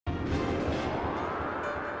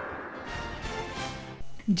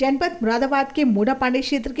जनपद मुरादाबाद के मोनापानी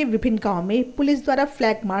क्षेत्र के विभिन्न गांवों में पुलिस द्वारा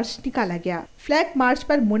फ्लैग मार्च निकाला गया। फ्लैग मार्च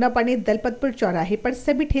पर मोनापानी दलपतपुर चौराहे पर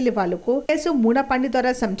सभी ठेले वालों को एसओ मोनापानी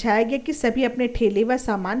द्वारा समझाया गया कि सभी अपने ठेले व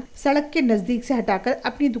सामान सड़क के नजदीक से हटाकर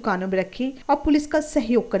अपनी दुकानों में रखें और पुलिस का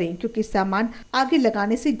सहयोग करें, क्योंकि सामान आगे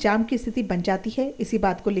लगाने से जाम की स्थिति बन जाती है। इसी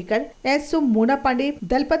बात को लेकर एसओ मोनापानी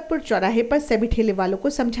दलपतपुर चौराहे पर सभी ठेले वालों को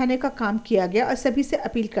समझाने का काम किया गया और सभी से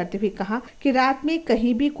अपील करते हुए कहा कि रात में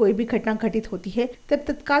कहीं भी कोई भी घटना घटित होती है तब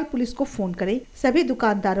तत्काल पुलिस को फोन करें। सभी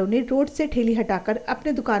दुकानदारों ने रोड से ठेली हटाकर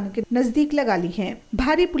अपने दुकानों के नजदीक लगा ली है।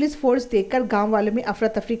 भारी पुलिस फोर्स देखकर गांव वालों में अफरा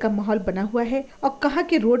तफरी का माहौल बना हुआ है और कहा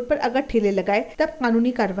कि रोड पर अगर ठेले लगाए तब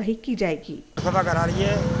कानूनी कार्रवाई की जाएगी। सफा करा रही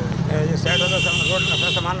है, रोड अपना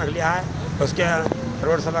सामान रख लिया है, उसके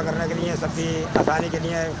रोड सफा करने के लिए सबकी आसानी के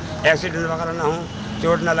लिए एक्सीडेंट वगैरह ना हो,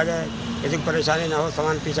 चोट ना लगे, किसी को परेशानी ना हो,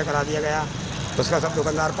 सामान पीछे करा दिया गया। उसका सब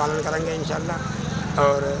दुकानदार पालन करेंगे इंशाल्लाह।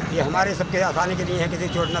 और ये हमारे सबके आसानी के लिए है, किसी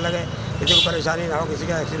चोट ना लगे, किसी को परेशानी ना हो, किसी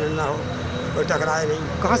का एक्सीडेंट ना हो, कोई टकराए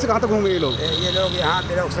नहीं। कहाँ से कहाँ तक घूमे ये लोग? ये लोग यहाँ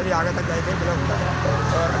बिलोक से भी आगे तक गए थे, बिलोक तक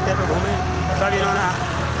और अड्डे पे घूमे। सब इन्होंने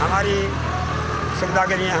हमारी सुविधा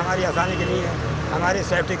के लिए, हमारी आसानी के लिए, हमारी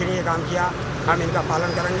सेफ्टी के लिए काम किया। हम इनका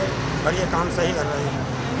पालन करेंगे और ये काम सही कर रहे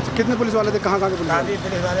हैं। कितने पुलिस वाले थे? कहाँ के पुलिस? काफ़ी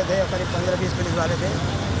पुलिस वाले थे, करीब 15-20 पुलिस वाले थे।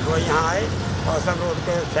 वो यहाँ आए और सब रोड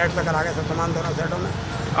के साइड से करा गए, सब सामान दोनों साइडों में।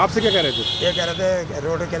 आपसे क्या कह रहे थे? ये कह रहे थे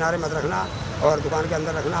रोड के किनारे मत रखना और दुकान के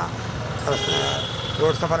अंदर रखना और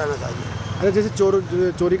रोड सफा रहना चाहिए। अरे जैसे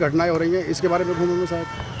चोरी घटनाएं हो रही हैं, इसके बारे में घूमने में शायद?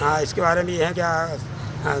 हाँ, इसके बारे में ये है क्या,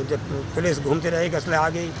 जब पुलिस घूमती रहेगी, गश्त आ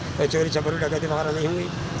गई तो चोरी छपरी डकैती वगैरह नहीं होंगी।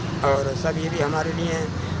 और सब ये भी हमारे लिए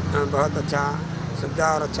बहुत अच्छा सुविधा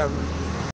और अच्छा